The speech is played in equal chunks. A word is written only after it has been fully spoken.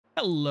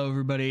Hello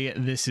everybody,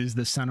 this is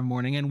the Son of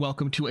Morning and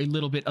welcome to a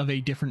little bit of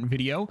a different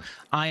video.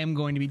 I am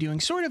going to be doing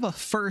sort of a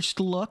first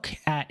look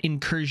at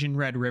Incursion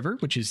Red River,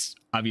 which is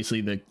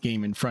obviously the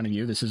game in front of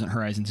you. This isn't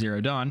Horizon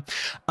Zero Dawn,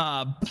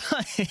 but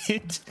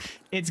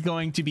it's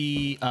going to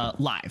be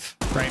live,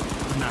 right?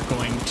 I'm not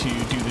going to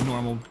do the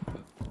normal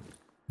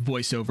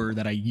voiceover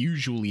that I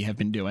usually have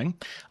been doing.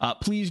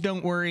 Please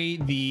don't worry,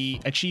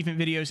 the achievement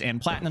videos and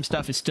platinum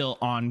stuff is still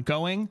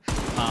ongoing.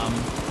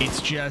 It's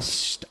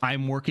just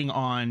I'm working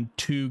on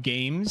 2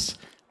 games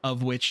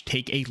of which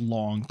take a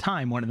long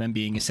time, one of them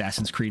being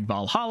Assassin's Creed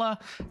Valhalla,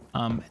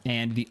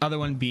 and the other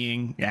one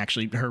being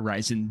actually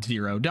Horizon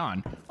Zero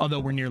Dawn, although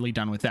we're nearly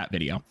done with that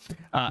video.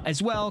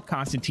 As well,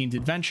 Constantine's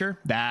Adventure,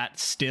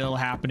 that's still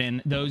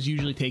happening. Those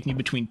usually take me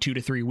between 2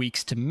 to 3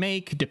 weeks to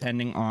make,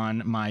 depending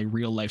on my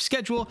real life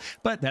schedule,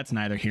 but that's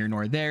neither here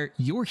nor there.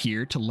 You're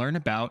here to learn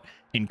about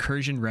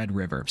Incursion Red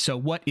River. So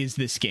what is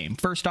this game?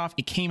 First off,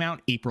 it came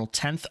out April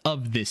 10th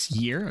of this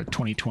year,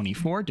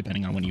 2024,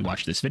 depending on when you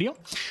watch this video.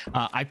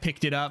 I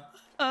picked it up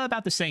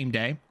about the same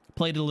day,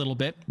 played it a little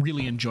bit,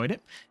 really enjoyed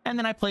it, and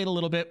then I played a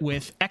little bit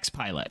with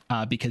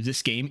Xpilot because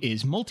this game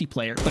is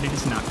multiplayer, but it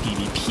is not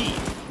PvP,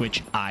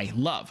 which I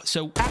love.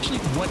 So actually,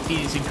 what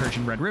is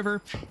Incursion Red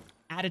River?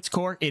 At its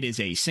core, it is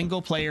a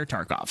single-player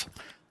Tarkov.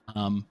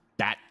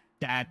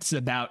 That's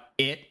about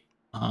it.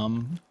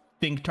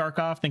 Think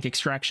Tarkov, think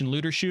extraction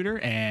looter shooter,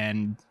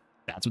 and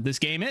that's what this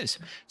game is.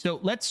 So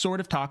let's sort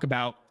of talk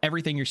about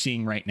everything you're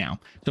seeing right now.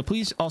 So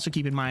please also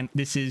keep in mind,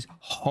 this is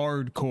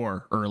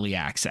hardcore early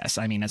access.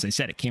 I mean, as I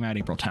said, it came out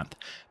April 10th,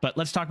 but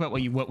let's talk about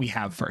what we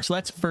have first.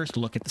 Let's first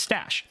look at the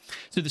stash.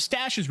 So the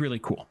stash is really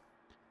cool.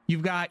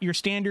 You've got your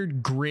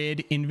standard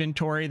grid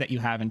inventory that you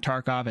have in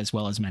Tarkov as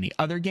well as many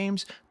other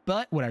games.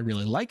 But what I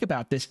really like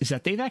about this is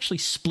that they've actually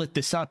split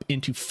this up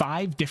into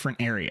 5 different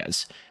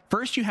areas.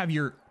 First, you have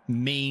your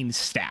main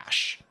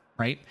stash,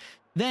 right?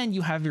 Then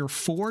you have your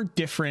 4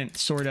 different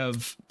sort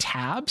of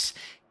tabs,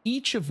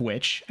 each of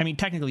which, I mean,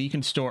 technically you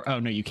can store, oh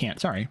no, you can't.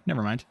 Sorry,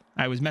 never mind.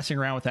 I was messing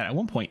around with that at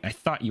one point. I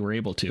thought you were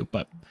able to,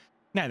 but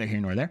neither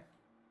here nor there.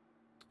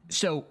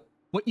 So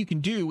what you can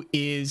do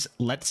is,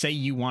 let's say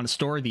you want to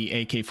store the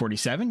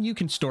AK-47, you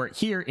can store it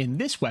here in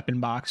this weapon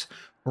box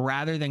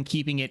rather than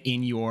keeping it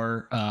in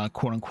your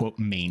quote unquote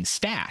main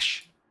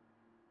stash.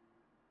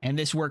 And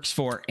this works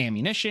for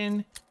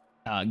ammunition,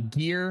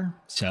 gear,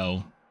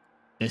 so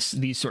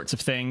these sorts of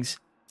things,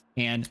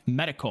 and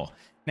medical.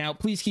 Now,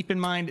 please keep in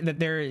mind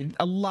that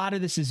a lot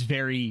of this is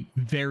very,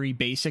 very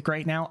basic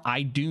right now.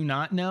 I do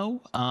not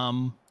know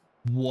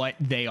what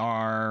they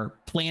are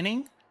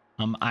planning.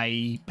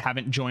 I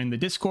haven't joined the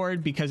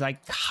Discord because I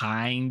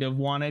kind of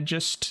want to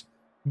just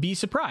be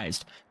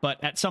surprised,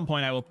 but at some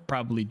point I will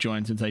probably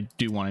join since I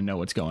do want to know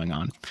what's going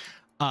on.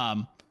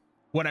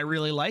 What I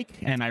really like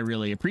and I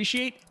really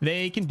appreciate,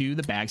 they can do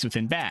the bags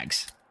within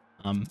bags.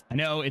 I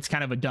know it's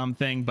kind of a dumb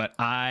thing, but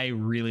I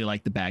really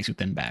like the bags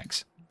within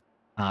bags.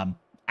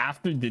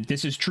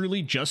 This is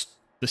truly just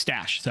the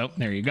stash. So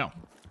there you go.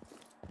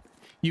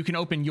 You can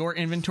open your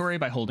inventory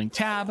by holding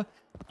tab.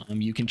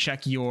 You can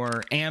check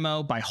your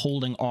ammo by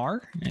holding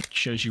R. It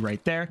shows you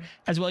right there.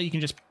 As well, you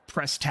can just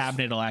press tab and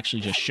it'll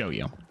actually just show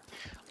you.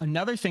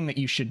 Another thing that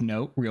you should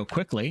note real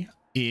quickly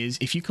is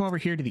if you come over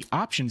here to the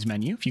options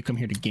menu, if you come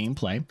here to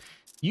gameplay,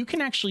 you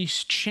can actually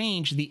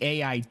change the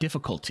AI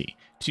difficulty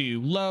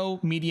to low,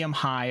 medium,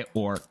 high,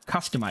 or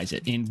customize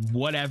it in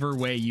whatever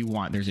way you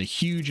want. There's a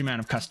huge amount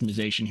of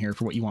customization here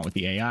for what you want with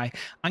the AI.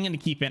 I'm going to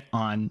keep it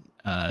on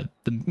the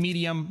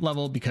medium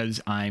level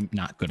because I'm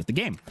not good at the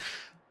game.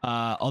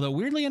 Although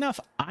weirdly enough,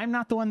 I'm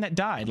not the one that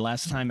died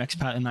last time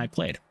Xpilot and I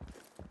played.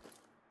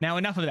 Now,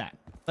 enough of that.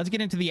 Let's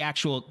get into the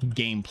actual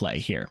gameplay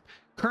here.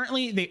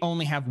 Currently, they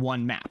only have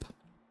 1 map,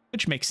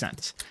 which makes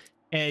sense.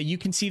 You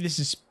can see this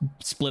is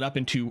split up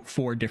into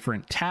 4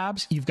 different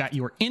tabs. You've got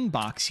your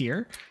inbox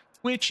here,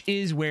 which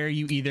is where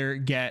you either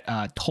get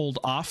told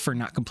off for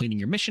not completing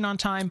your mission on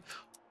time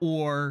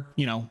or,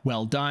 you know,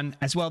 well done.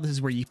 As well, this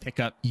is where you pick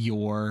up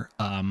your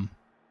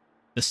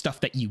the stuff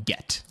that you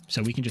get.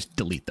 So we can just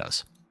delete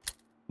those.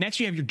 Next,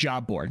 you have your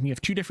job board. And you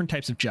have 2 different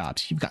types of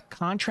jobs. You've got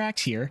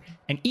contracts here,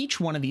 and each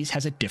one of these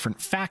has a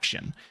different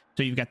faction.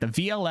 So you've got the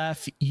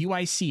VLF,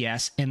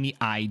 UICS, and the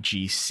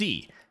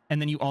IGC. And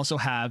then you also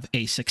have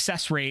a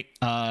success rate,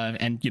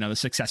 and, you know, the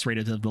success rate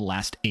is of the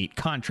last 8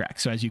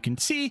 contracts. So as you can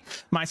see,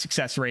 my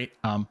success rate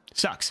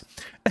sucks.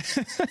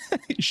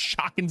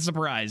 Shock and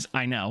surprise,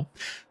 I know.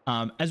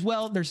 As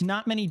well, there's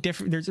not many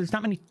different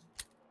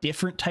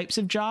types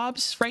of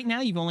jobs right now.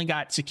 You've only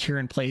got secure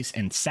in place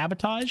and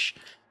sabotage.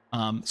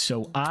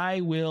 So I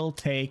will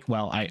take,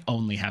 well, I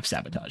only have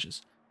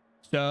sabotages.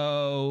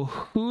 So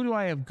who do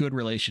I have good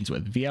relations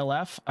with?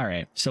 VLF? All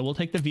right, so we'll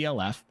take the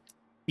VLF.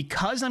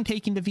 Because I'm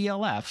taking the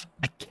VLF,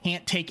 I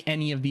can't take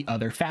any of the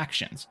other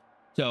factions.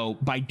 So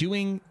by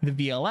doing the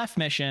VLF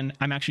mission,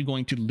 I'm actually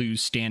going to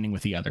lose standing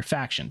with the other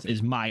factions,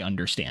 is my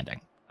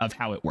understanding of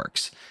how it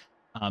works.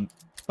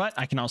 But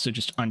I can also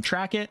just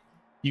untrack it.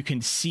 You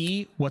can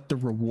see what the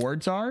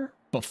rewards are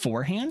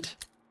beforehand.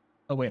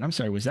 Oh, wait, I'm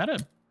sorry. Was that a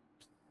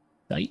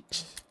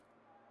site?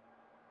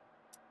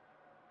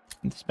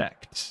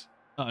 Inspect.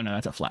 Oh no,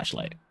 that's a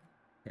flashlight.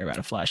 Care about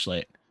a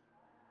flashlight.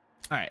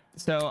 All right,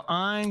 so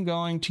I'm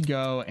going to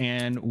go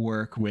and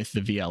work with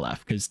the VLF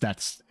because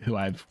that's who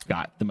I've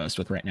got the most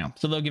with right now.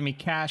 So they'll give me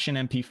cash, an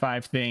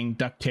MP5 thing,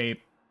 duct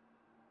tape,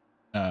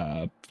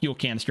 fuel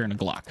canister, and a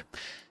Glock.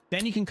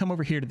 Then you can come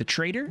over here to the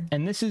trader,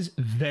 and this is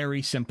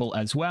very simple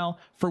as well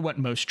for what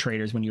most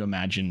traders, when you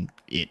imagine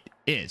it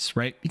is,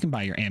 right? You can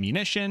buy your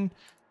ammunition,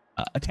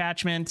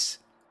 attachments,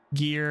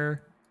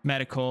 gear,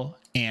 medical,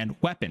 and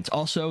weapons.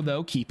 Also,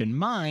 though, keep in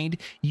mind,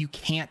 you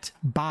can't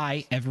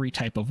buy every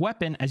type of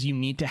weapon as you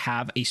need to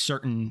have a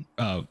certain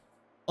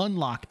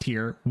unlock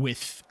tier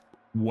with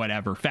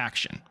whatever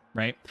faction,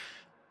 right?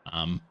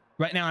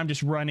 Right now, I'm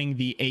just running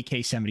the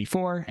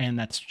AK-74, and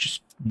that's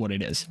just what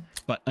it is.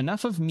 But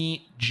enough of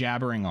me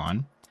jabbering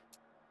on.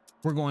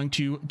 We're going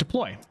to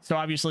deploy. So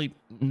obviously,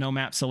 no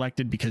map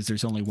selected because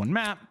there's only one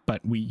map,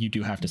 but you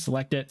do have to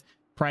select it.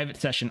 Private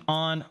session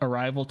on,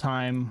 arrival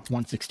time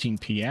 1:16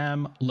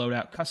 p.m.,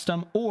 loadout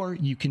custom, or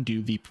you can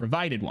do the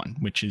provided one,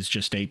 which is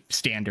just a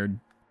standard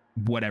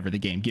whatever the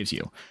game gives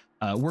you.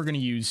 We're going to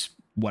use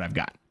what I've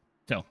got.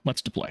 So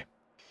let's deploy.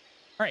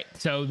 All right,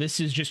 so this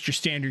is just your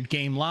standard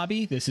game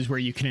lobby. This is where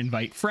you can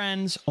invite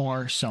friends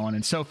or so on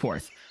and so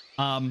forth.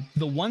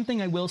 The one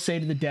thing I will say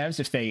to the devs,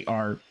 if they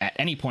are at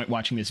any point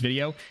watching this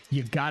video,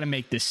 you've got to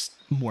make this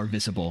more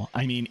visible.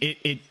 I mean,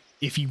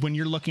 when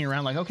you're looking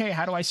around like, okay,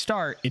 how do I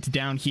start? It's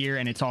down here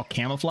and it's all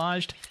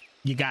camouflaged.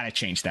 You got to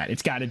change that.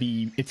 It's got to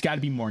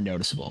be more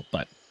noticeable.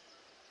 But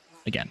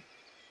again,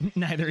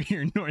 neither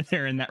here nor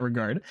there in that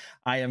regard.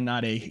 I am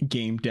not a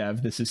game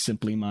dev. This is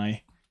simply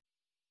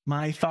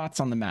my thoughts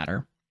on the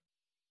matter.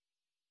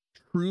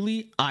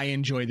 Truly, I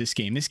enjoy this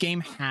game. This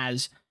game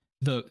has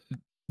the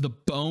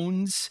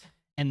bones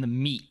and the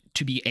meat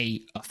to be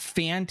a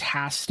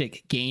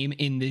fantastic game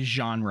in this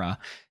genre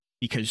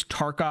because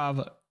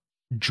Tarkov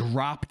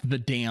dropped the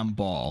damn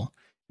ball.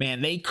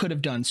 Man, they could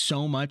have done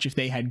so much if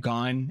they had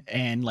gone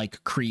and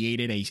like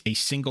created a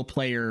single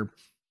player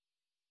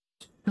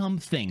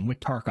something with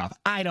Tarkov.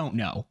 I don't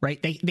know,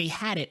 right? They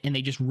had it and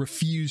they just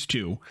refused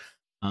to,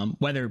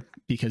 whether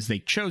because they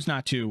chose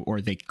not to or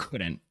they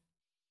couldn't.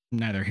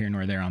 Neither here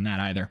nor there on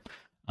that either.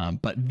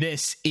 But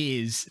this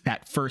is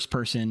that first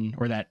person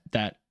or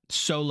that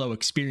solo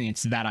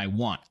experience that I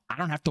want. I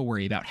don't have to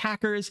worry about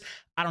hackers.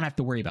 I don't have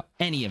to worry about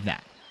any of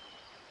that.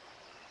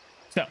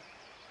 So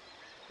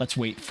let's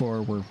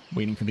we're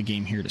waiting for the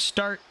game here to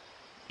start.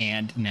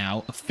 And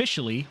now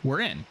officially we're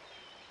in.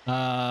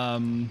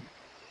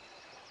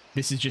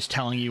 This is just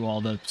telling you all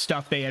the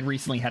stuff. They had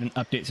recently had an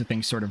update, so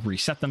things sort of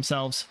reset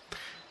themselves.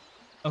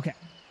 Okay.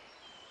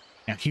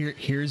 Now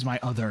here's my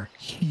other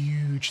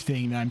huge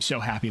thing that I'm so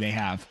happy they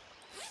have.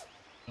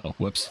 Oh,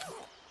 whoops.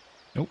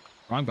 Nope,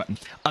 wrong button.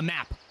 A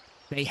map.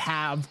 They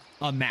have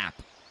a map.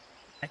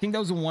 I think that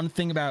was the one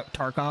thing about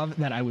Tarkov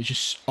that I was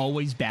just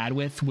always bad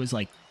with, was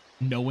like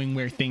knowing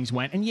where things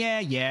went. And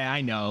yeah,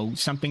 I know.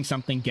 Something,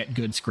 get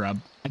good,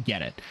 scrub. I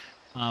get it.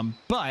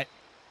 But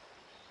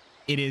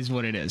it is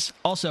what it is.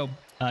 Also,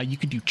 you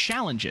can do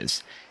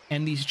challenges.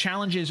 And these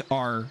challenges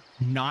are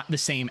not the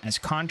same as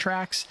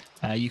contracts.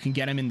 You can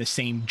get them in the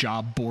same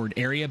job board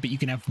area, but you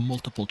can have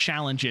multiple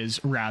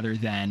challenges rather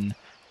than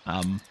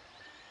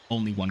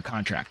only one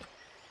contract.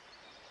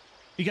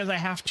 Because I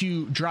have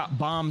to drop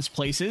bombs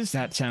places,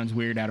 that sounds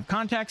weird out of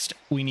context,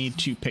 we need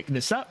to pick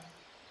this up,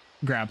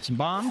 grab some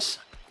bombs,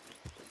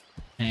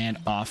 and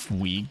off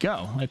we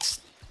go. Let's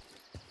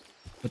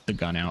put the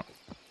gun out.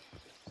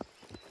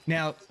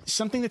 Now,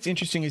 something that's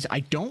interesting is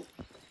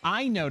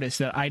I notice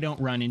that I don't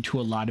run into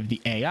a lot of the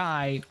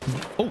AI.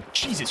 Oh,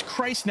 Jesus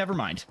Christ, never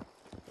mind.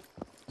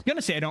 I was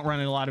gonna say I don't run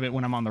into a lot of it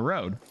when I'm on the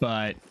road,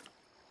 but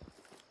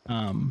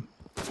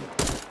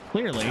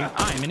clearly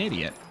I'm an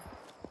idiot.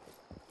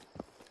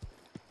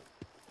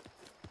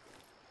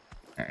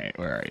 All right,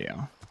 where are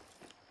you?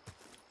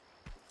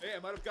 Hey, I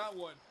might have got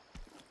one.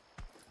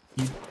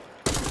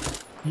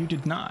 You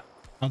did not.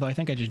 Although I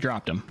think I just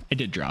dropped him. I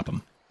did drop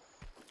him.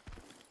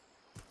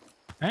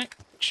 All right,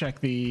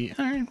 check the...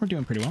 All right, we're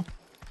doing pretty well.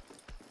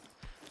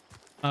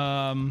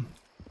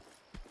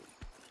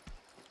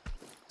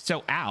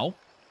 So, ow.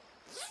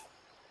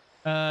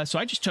 So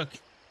I just took...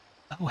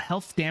 Oh,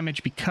 health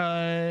damage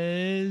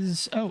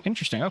because... Oh,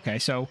 interesting. Okay,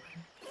 so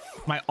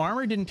my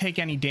armor didn't take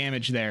any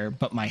damage there,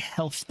 but my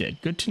health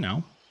did. Good to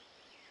know.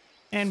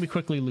 And we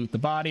quickly loot the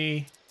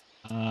body.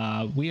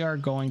 We are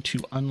going to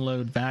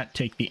unload that,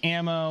 take the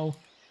ammo.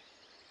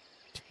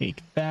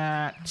 Take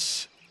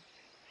that.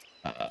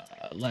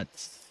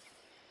 Let's...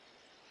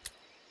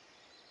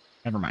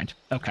 Never mind.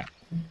 Okay.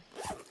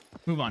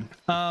 Move on.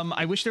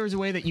 I wish there was a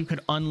way that you could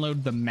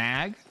unload the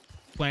mag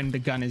when the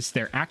gun is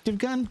their active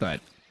gun,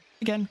 but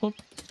again, we'll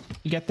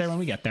get there when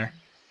we get there.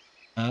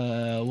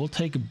 We'll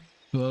take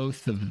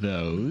both of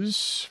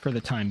those for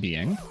the time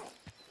being.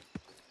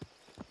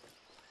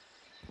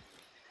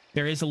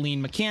 There is a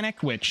lean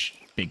mechanic, which,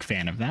 big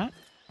fan of that.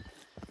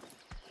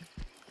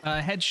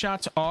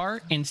 Headshots are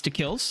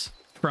insta-kills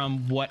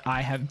from what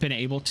I have been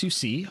able to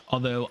see,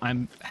 although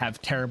I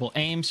have terrible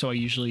aim, so I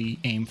usually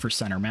aim for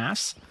center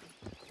mass.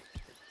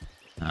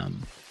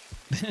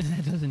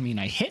 That doesn't mean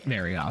I hit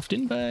very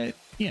often, but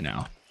you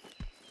know.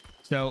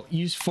 So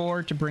use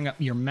 4 to bring up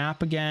your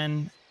map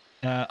again.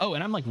 Oh,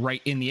 and I'm like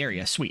right in the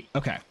area. Sweet.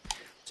 Okay.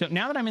 So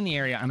now that I'm in the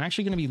area, I'm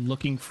actually going to be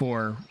looking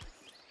for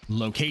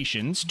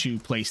locations to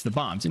place the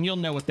bombs, and you'll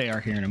know what they are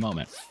here in a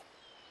moment.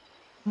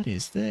 What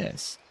is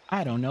this?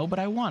 I don't know, but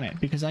I want it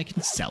because I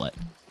can sell it.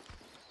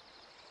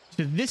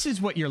 So this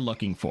is what you're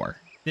looking for.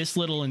 This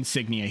little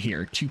insignia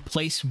here to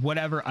place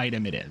whatever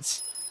item it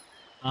is.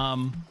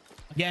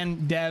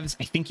 Again, devs,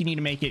 I think you need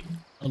to make it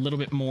a little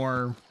bit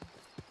more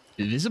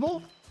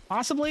visible,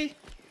 possibly.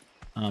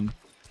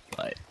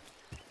 But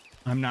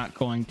I'm not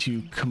going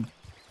to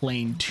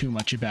complain too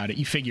much about it.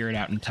 You figure it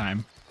out in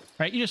time,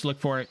 right? You just look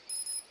for it,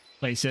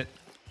 place it.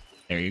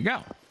 There you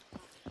go.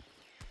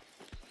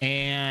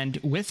 And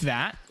with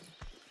that,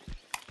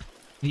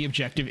 the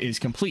objective is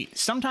complete.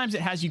 Sometimes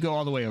it has you go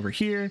all the way over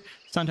here.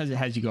 Sometimes it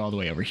has you go all the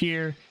way over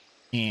here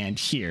and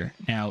here.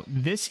 Now,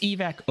 this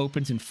evac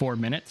opens in 4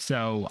 minutes,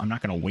 so I'm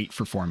not going to wait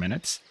for 4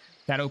 minutes.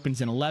 That opens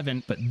in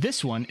 11, but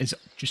this one is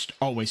just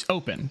always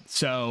open.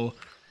 So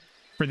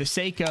for the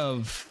sake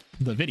of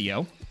the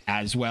video,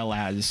 as well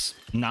as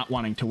not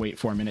wanting to wait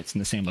 4 minutes in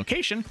the same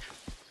location,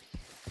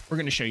 we're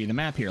going to show you the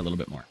map here a little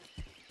bit more.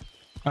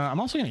 I'm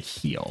also going to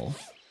heal,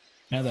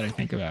 now that I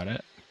think about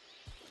it.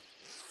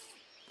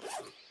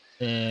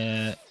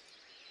 All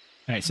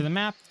right, so the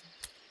map,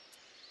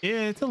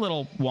 it's a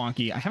little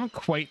wonky. I haven't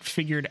quite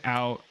figured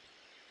out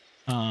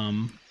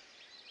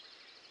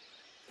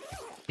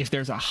if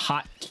there's a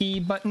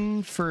hotkey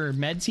button for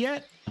meds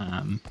yet.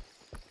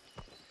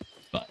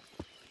 But,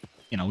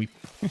 you know,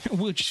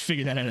 we'll just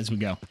figure that out as we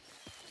go.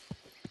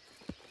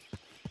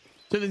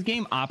 So this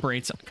game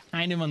operates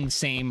kind of on the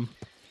same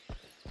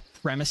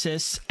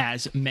premises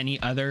as many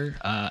other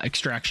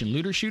extraction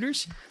looter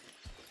shooters.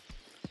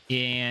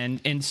 And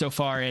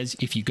insofar as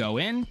if you go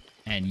in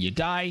and you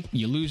die,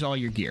 you lose all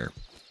your gear.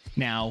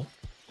 Now,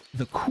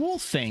 the cool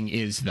thing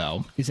is,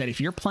 though, is that if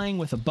you're playing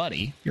with a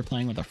buddy, you're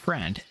playing with a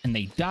friend, and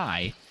they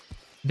die,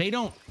 they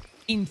don't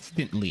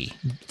instantly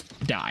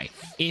die.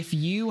 If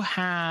you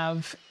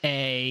have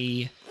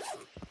an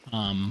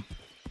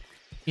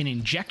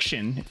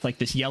injection, it's like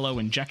this yellow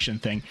injection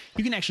thing,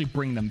 you can actually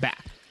bring them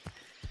back.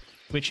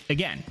 Which,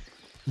 again,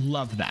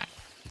 love that.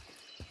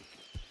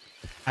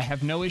 I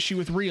have no issue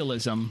with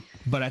realism,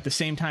 but at the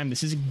same time,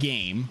 this is a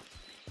game,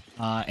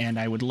 and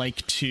I would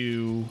like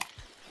to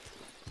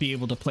be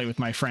able to play with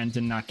my friends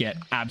and not get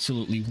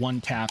absolutely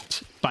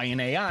one-tapped by an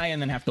AI and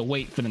then have to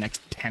wait for the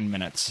next 10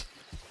 minutes.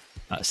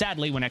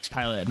 Sadly, when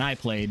Xpilot and I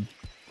played,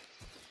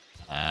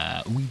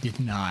 we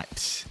did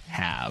not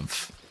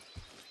have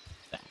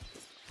that.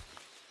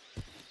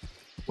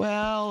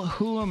 Well,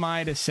 who am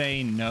I to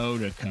say no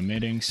to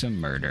committing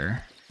some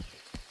murder?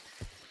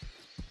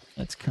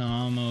 Let's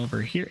come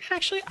over here.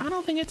 Actually, I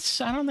don't think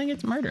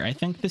it's murder. I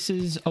think this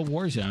is a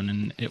war zone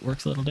and it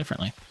works a little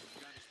differently.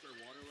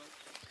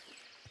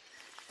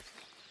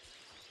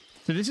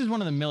 So this is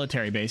one of the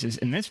military bases,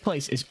 and this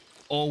place is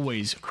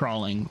always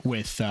crawling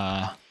with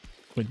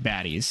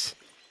baddies.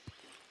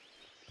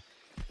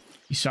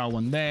 You saw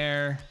one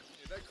there.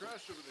 Hey, that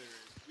crashed over there.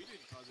 We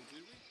didn't cause it,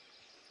 did we?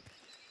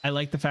 I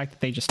like the fact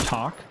that they just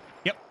talk.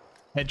 Yep.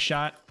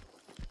 Headshot.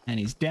 And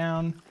he's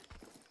down.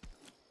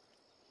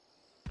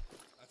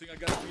 I think I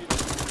got to beat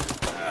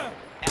him.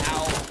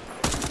 Ow.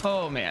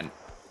 Oh, man.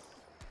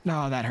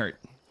 No, that hurt.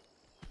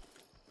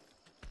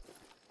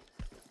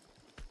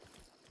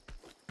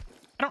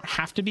 I don't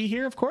have to be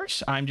here, of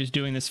course. I'm just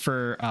doing this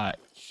for,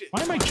 Shit.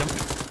 why am I jumping?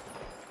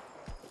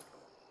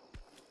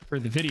 For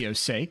the video's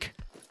sake.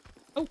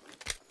 Oh.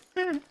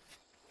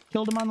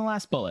 Killed him on the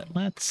last bullet.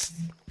 Let's...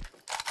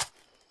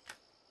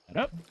 Set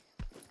up.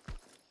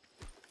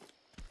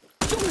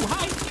 Ooh,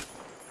 hi!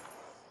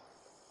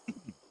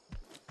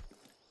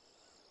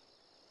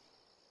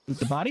 Loot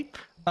the body.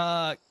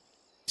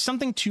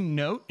 Something to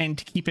note and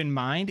to keep in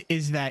mind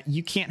is that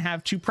you can't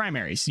have two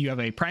primaries. You have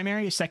a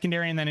primary, a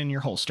secondary, and then in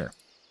your holster.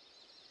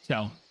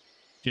 So,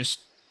 just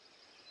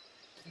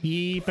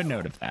keep a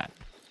note of that.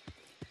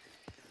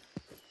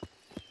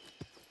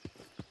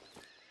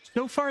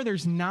 So far,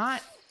 there's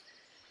not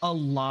a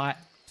lot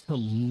to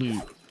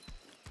loot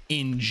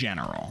in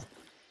general.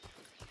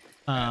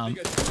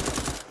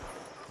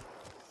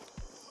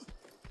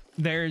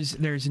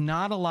 There's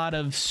not a lot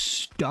of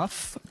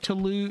stuff to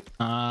loot.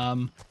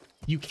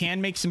 You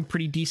can make some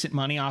pretty decent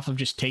money off of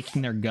just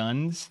taking their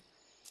guns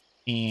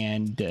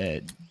and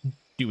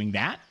doing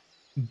that,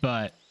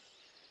 but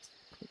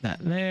put that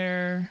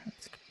there.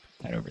 Let's put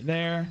that over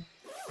there.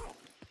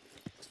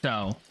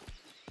 So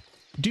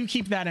do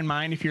keep that in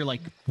mind if you're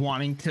like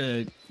wanting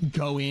to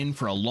go in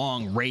for a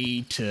long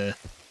raid to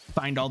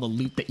find all the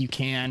loot that you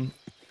can.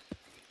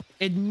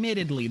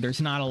 Admittedly, there's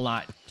not a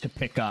lot to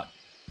pick up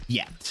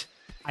yet.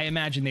 I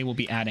imagine they will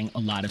be adding a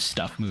lot of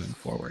stuff moving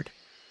forward.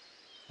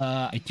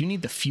 I do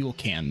need the fuel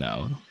can,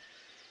 though.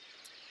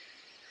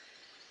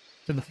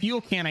 So the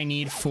fuel can I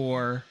need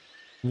for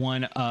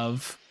one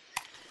of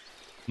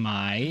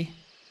my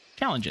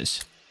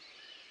challenges.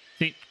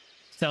 See,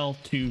 sell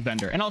to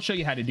vendor. And I'll show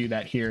you how to do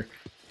that here.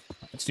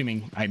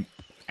 assuming I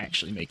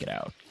actually make it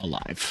out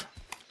alive.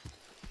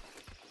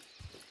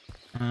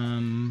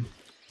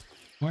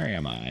 Where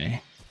am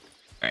I?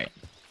 All right,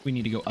 we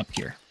need to go up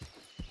here.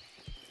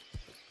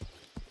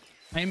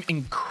 I am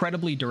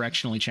incredibly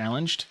directionally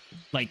challenged,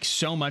 like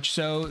so much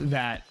so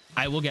that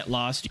I will get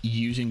lost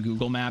using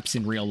Google Maps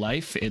in real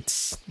life.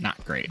 It's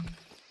not great.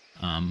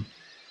 And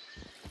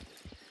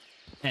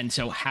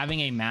so having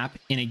a map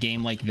in a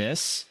game like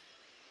this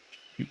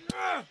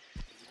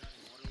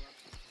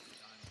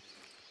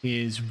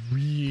is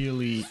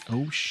really...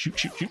 Oh, shoot,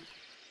 shoot, shoot.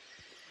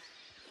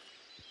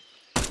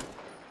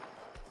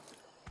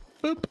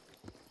 Boop.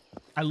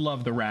 I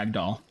love the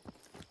ragdoll.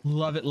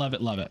 Love it, love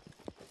it, love it.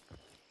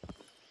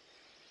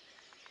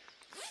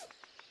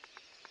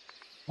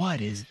 What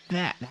is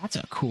that? That's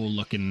a cool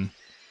looking...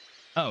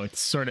 Oh, it's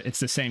sort of... It's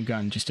the same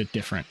gun, just a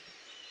different...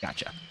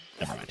 Gotcha.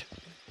 Never mind.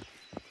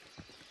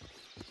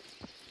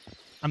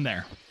 I'm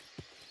there.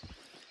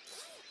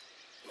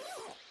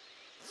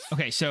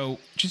 Okay, so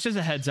just as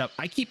a heads up,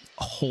 I keep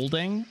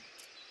holding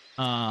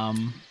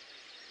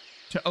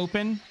to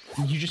open.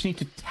 You just need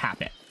to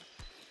tap it.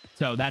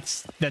 So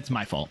that's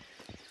my fault.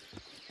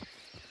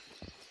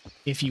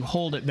 If you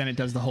hold it, then it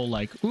does the whole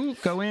like, ooh,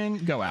 go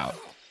in, go out.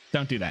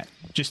 Don't do that.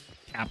 Just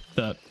tap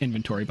the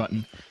inventory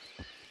button.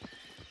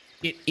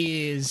 It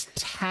is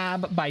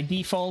tab by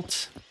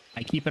default.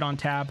 I keep it on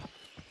tab.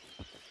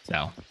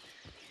 So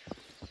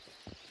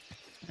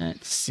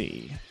let's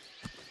see.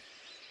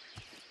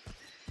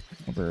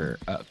 Over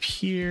up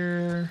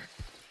here.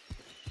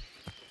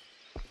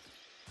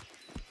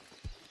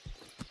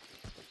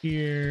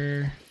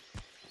 Here.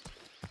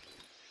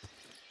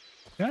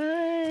 Did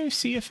I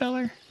see a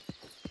feller?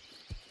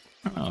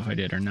 I don't know if I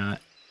did or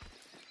not.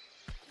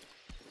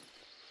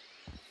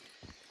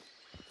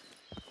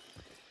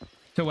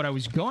 So what I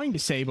was going to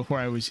say before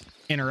I was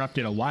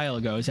interrupted a while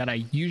ago is that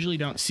I usually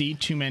don't see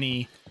too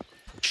many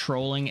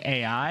trolling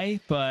AI,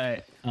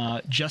 but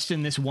just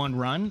in this one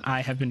run,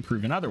 I have been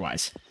proven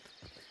otherwise.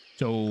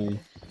 So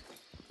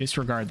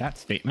disregard that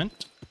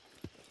statement.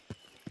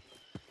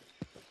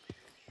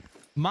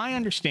 My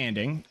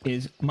understanding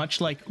is, much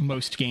like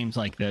most games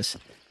like this,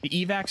 the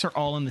evacs are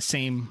all in the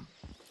same...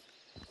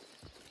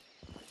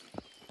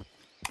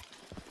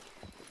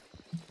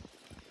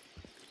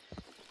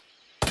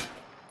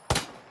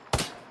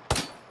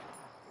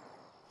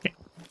 Okay.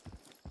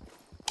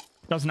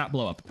 Does not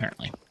blow up,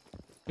 apparently.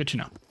 Good to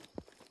know.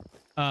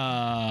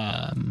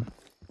 I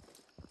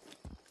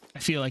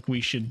feel like we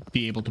should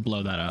be able to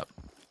blow that up.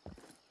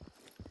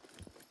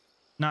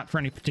 Not for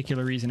any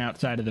particular reason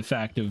outside of the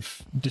fact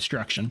of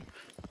destruction.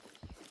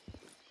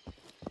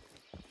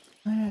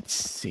 Let's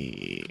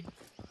see.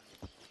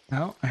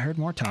 Oh, I heard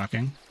more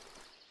talking.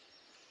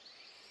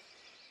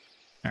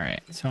 All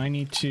right, so I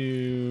need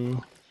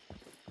to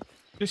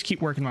just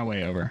keep working my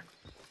way over.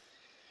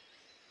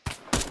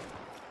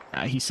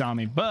 He saw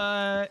me,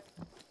 but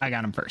I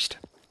got him first.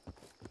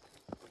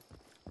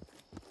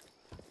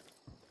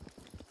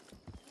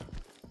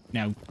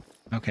 Now,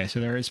 okay,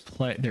 so there is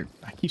there.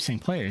 I keep saying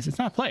players. It's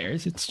not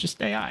players. It's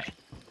just AI.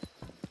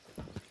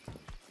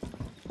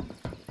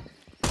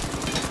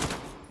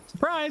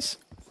 Surprise!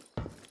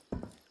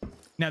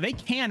 Now they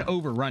can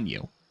overrun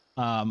you.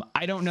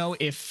 I don't know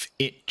if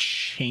it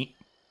changed.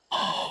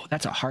 Oh,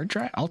 that's a hard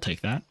drive. I'll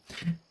take that.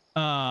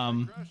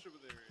 I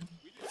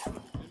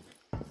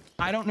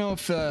don't know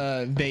if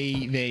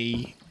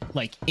they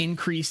like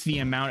increase the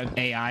amount of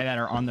AI that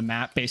are on the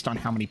map based on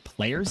how many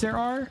players there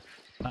are.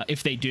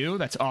 If they do,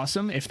 that's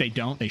awesome. If they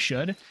don't, they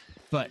should.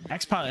 But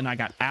XPilot and I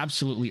got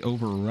absolutely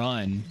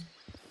overrun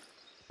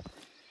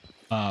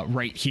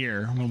right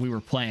here when we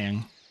were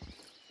playing.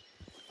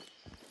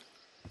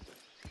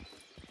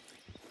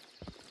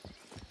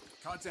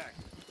 Contact.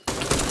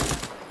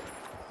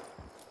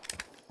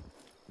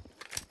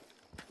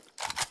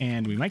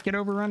 And we might get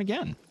overrun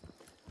again.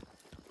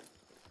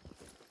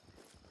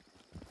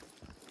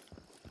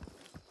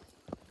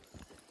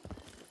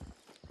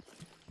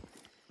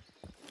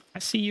 I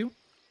see you.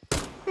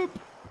 Boop.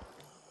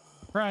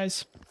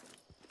 Surprise.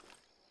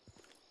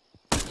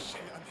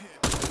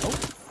 Oh,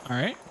 all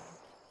right.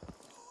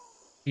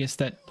 I guess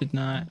that did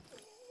not...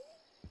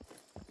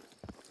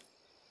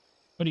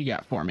 What do you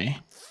got for me?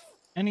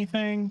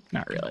 Anything?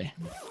 Not really.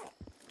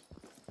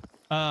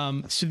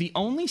 So the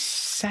only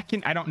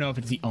second... I don't know if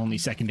it's the only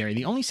secondary.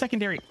 The only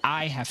secondary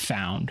I have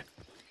found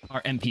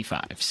are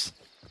MP5s.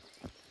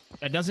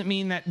 That doesn't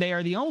mean that they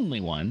are the only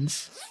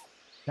ones.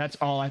 That's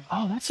all I've...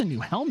 Oh, that's a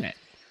new helmet.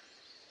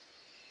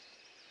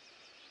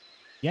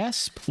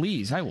 Yes,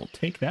 please. I will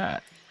take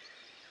that.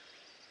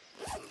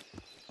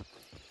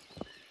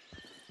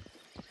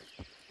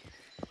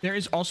 There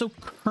is also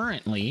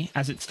currently,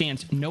 as it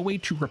stands, no way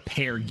to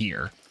repair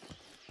gear.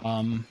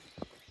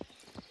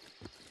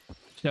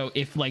 So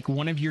if like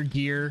one of your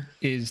gear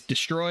is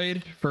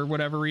destroyed for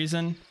whatever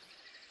reason,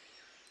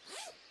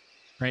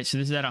 right? So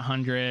this is at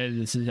 100,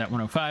 this is at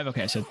 105.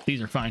 Okay, so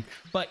these are fine.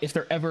 But if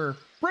they're ever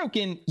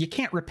broken, you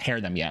can't repair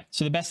them yet.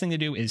 So the best thing to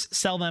do is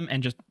sell them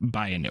and just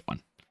buy a new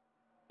one.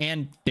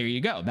 And there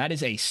you go. That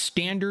is a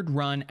standard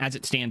run as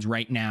it stands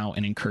right now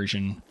in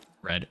Incursion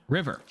Red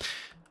River.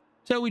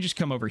 So we just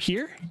come over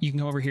here. You can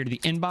go over here to the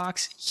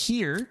inbox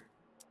here.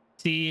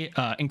 See,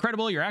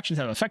 incredible. Your actions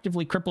have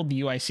effectively crippled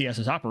the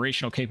UICS's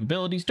operational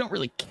capabilities. Don't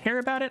really care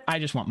about it. I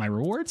just want my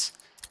rewards.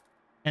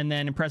 And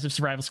then impressive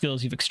survival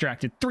skills. You've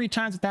extracted 3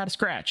 times without a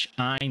scratch.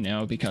 I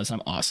know, because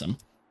I'm awesome.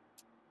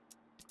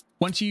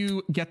 Once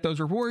you get those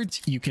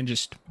rewards, you can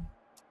just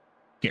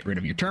get rid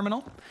of your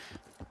terminal.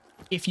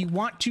 If you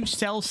want to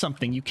sell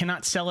something, you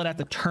cannot sell it at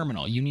the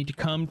terminal. You need to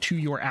come to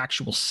your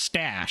actual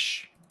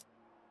stash.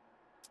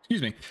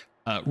 Excuse me.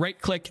 Right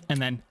click and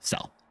then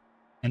sell.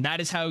 And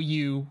that is how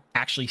you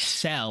actually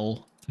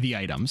sell the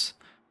items.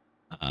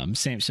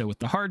 Same. So with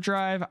the hard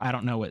drive, I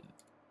don't know what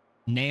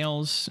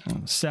nails,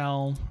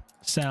 sell.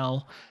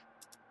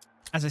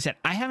 As I said,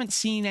 I haven't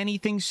seen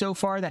anything so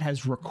far that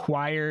has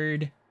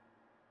required,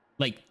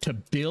 like, to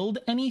build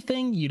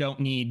anything. You don't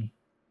need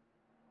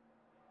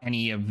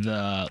any of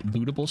the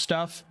lootable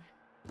stuff.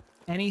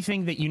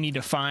 Anything that you need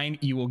to find,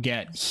 you will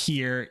get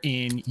here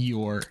in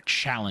your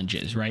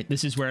challenges, right?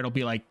 This is where it'll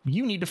be like,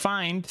 you need to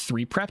find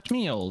 3 prepped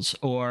meals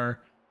or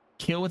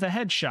kill with a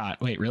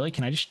headshot. Wait, really?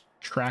 Can I just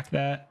track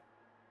that?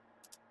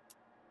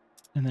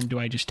 And then do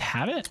I just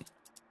have it?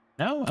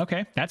 No?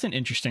 Okay. That's an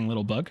interesting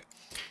little bug.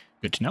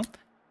 Good to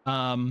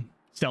know.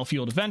 Sell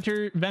fuel to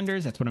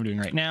vendors. That's what I'm doing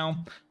right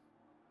now.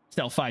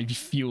 Sell 5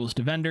 fuels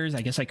to vendors.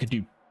 I guess I could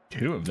do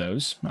 2 of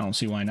those. I don't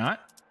see why not,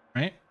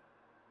 right?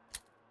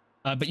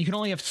 But you can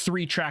only have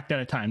 3 tracked at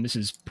a time. This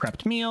is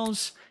prepped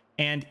meals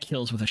and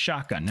kills with a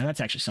shotgun. Now, that's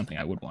actually something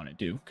I would want to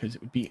do because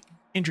it would be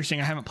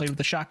interesting. I haven't played with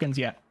the shotguns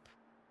yet.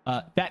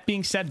 That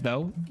being said,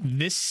 though,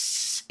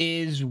 this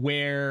is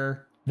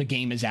where the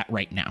game is at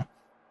right now.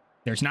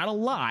 There's not a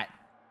lot,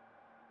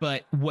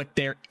 but what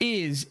there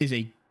is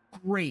a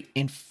great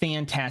and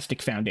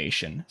fantastic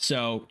foundation.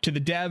 So to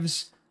the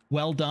devs,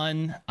 well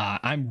done.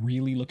 I'm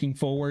really looking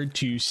forward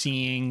to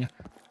seeing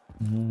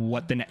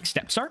what the next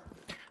steps are.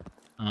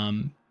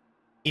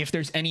 If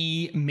there's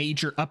any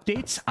major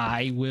updates,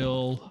 I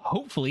will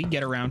hopefully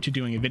get around to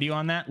doing a video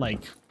on that. Like,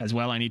 as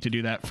well, I need to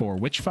do that for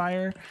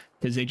Witchfire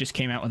because they just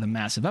came out with a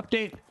massive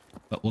update,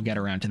 but we'll get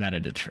around to that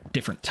at a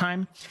different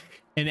time.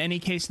 In any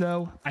case,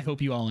 though, I hope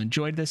you all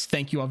enjoyed this.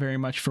 Thank you all very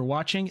much for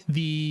watching.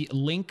 The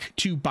link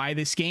to buy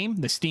this game,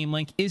 the Steam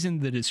link, is in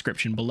the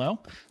description below.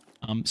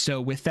 So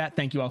with that,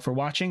 thank you all for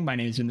watching. My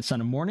name is In the Sun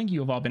of Morning.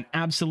 You have all been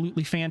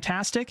absolutely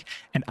fantastic,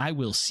 and I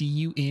will see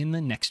you in the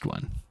next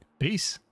one. Peace.